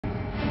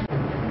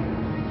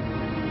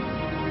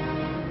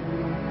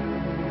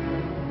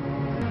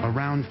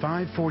Around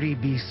 540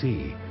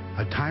 BC,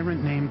 a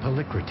tyrant named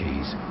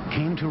Polycrates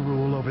came to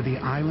rule over the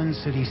island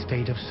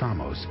city-state of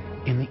Samos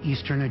in the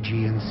eastern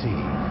Aegean Sea.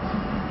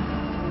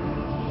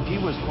 He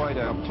was quite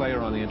a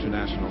player on the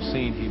international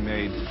scene. He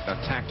made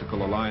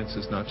tactical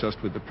alliances, not just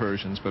with the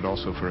Persians, but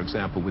also, for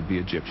example, with the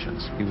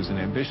Egyptians. He was an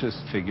ambitious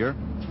figure.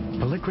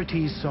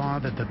 Polycrates saw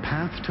that the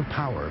path to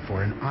power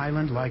for an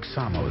island like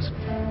Samos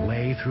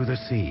lay through the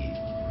sea.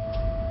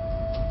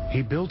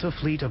 He built a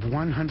fleet of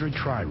 100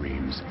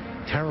 triremes,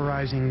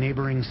 terrorizing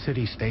neighboring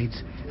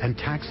city-states and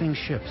taxing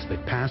ships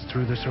that passed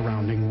through the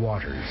surrounding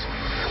waters.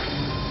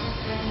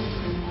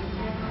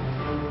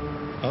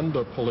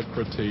 Under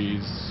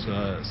Polycrates,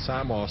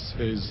 Samos,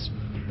 his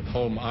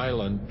home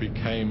island,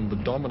 became the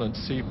dominant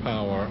sea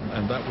power,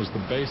 and that was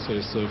the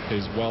basis of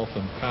his wealth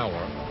and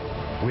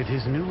power. With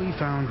his newly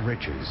found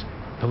riches,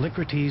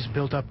 Polycrates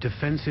built up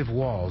defensive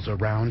walls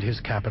around his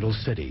capital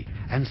city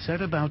and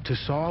set about to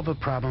solve a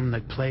problem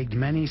that plagued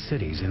many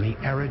cities in the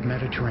arid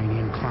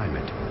Mediterranean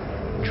climate: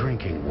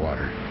 drinking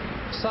water.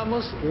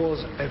 Samos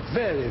was a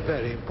very,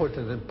 very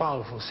important and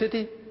powerful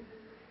city.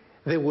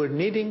 They were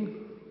needing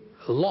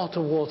a lot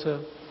of water,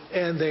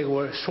 and they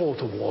were short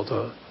of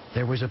water.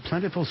 There was a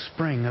plentiful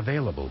spring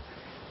available,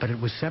 but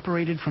it was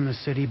separated from the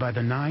city by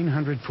the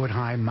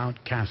 900-foot-high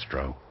Mount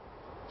Castro.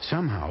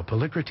 Somehow,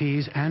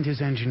 Polycrates and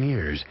his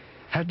engineers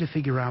had to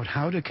figure out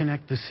how to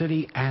connect the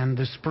city and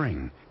the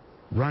spring.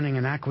 Running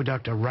an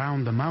aqueduct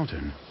around the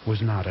mountain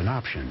was not an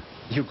option.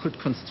 You could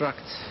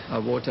construct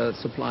a water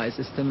supply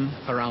system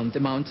around the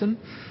mountain,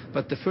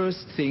 but the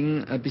first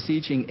thing a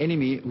besieging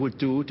enemy would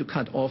do to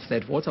cut off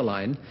that water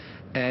line,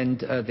 and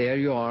there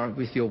you are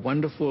with your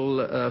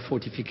wonderful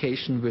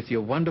fortification, with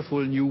your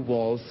wonderful new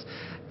walls,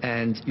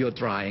 and you're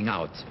drying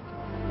out.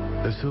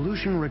 The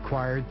solution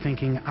required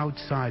thinking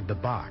outside the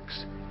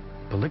box.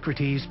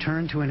 Polycrates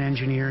turned to an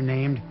engineer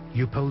named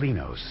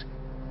Eupalinos.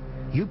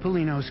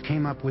 Eupalinos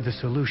came up with a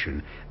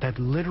solution that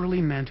literally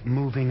meant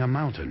moving a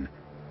mountain,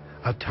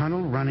 a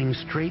tunnel running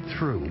straight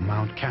through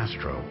Mount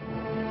Castro.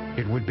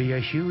 It would be a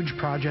huge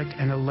project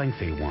and a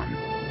lengthy one.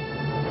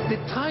 The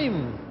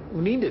time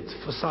needed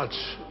for such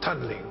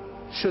tunneling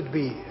should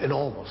be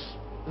enormous.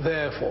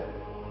 Therefore,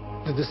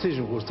 the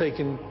decision was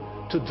taken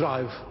to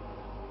drive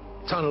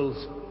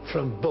tunnels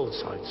from both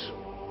sides.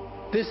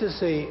 This is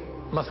a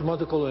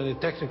mathematical and a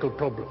technical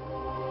problem.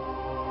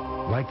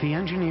 Like the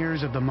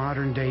engineers of the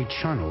modern-day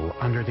channel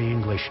under the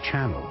English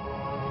Channel,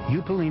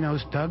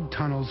 Eupalinos dug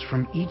tunnels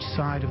from each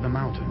side of the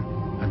mountain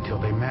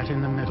until they met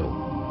in the middle.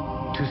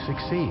 To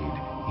succeed,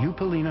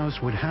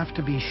 Eupalinos would have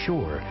to be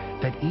sure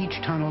that each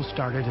tunnel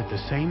started at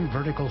the same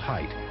vertical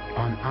height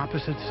on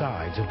opposite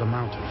sides of the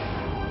mountain.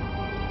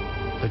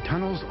 The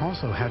tunnels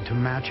also had to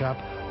match up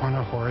on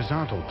a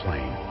horizontal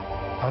plane.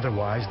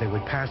 Otherwise, they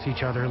would pass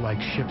each other like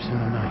ships in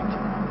the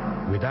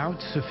night. Without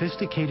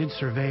sophisticated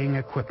surveying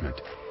equipment,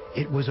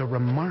 it was a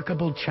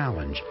remarkable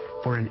challenge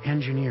for an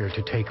engineer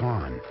to take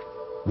on.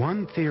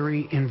 One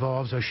theory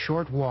involves a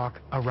short walk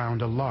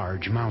around a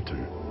large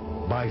mountain.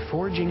 By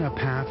forging a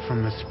path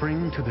from the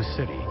spring to the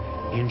city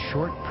in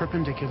short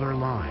perpendicular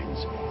lines,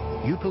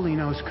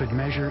 Eupalinos could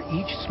measure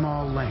each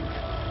small length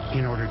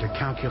in order to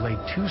calculate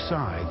two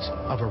sides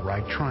of a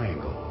right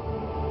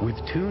triangle. With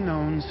two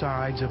known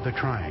sides of the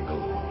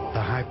triangle,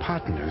 the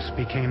hypotenuse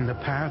became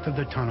the path of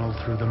the tunnel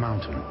through the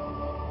mountain.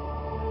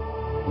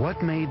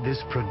 What made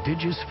this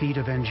prodigious feat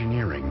of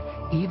engineering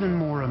even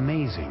more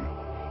amazing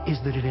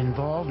is that it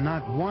involved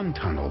not one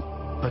tunnel,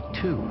 but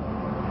two.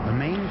 The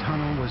main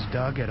tunnel was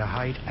dug at a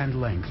height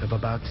and length of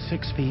about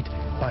 6 feet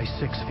by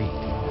 6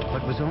 feet,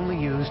 but was only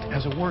used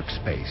as a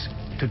workspace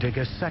to dig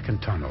a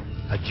second tunnel,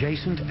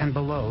 adjacent and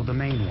below the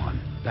main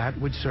one. That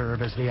would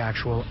serve as the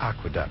actual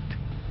aqueduct.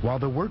 While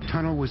the work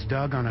tunnel was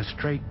dug on a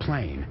straight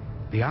plane,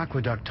 the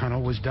aqueduct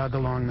tunnel was dug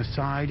along the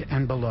side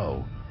and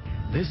below.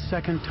 This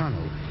second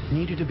tunnel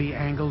needed to be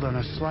angled on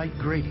a slight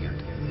gradient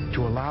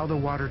to allow the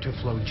water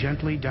to flow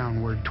gently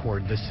downward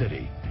toward the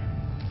city.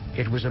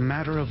 It was a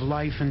matter of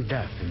life and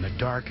death in the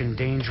dark and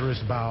dangerous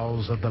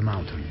bowels of the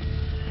mountain.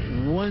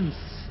 Once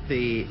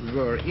they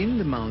were in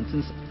the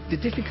mountains, the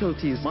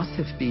difficulties must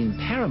have been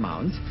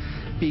paramount,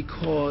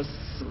 because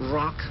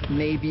rock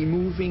may be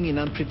moving in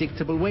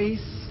unpredictable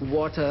ways.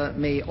 Water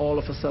may all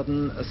of a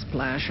sudden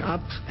splash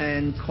up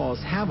and cause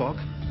havoc.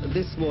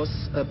 This was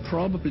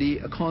probably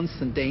a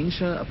constant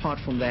danger. Apart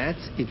from that,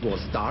 it was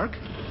dark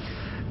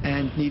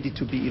and needed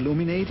to be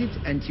illuminated,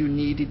 and you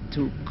needed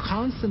to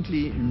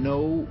constantly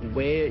know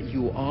where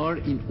you are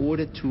in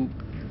order to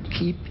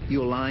keep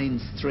your line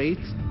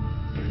straight.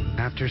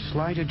 After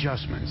slight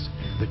adjustments,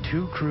 the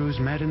two crews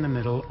met in the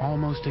middle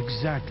almost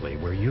exactly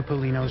where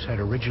Eupalinos had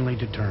originally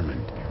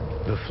determined.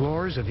 The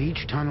floors of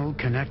each tunnel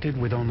connected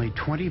with only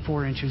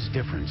 24 inches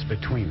difference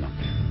between them,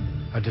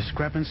 a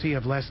discrepancy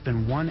of less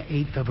than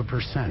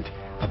 1/8%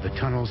 of the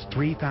tunnel's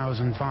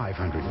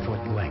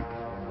 3,500-foot length.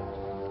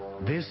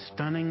 This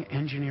stunning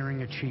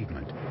engineering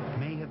achievement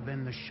may have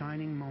been the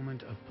shining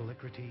moment of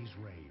Polycrates'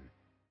 reign.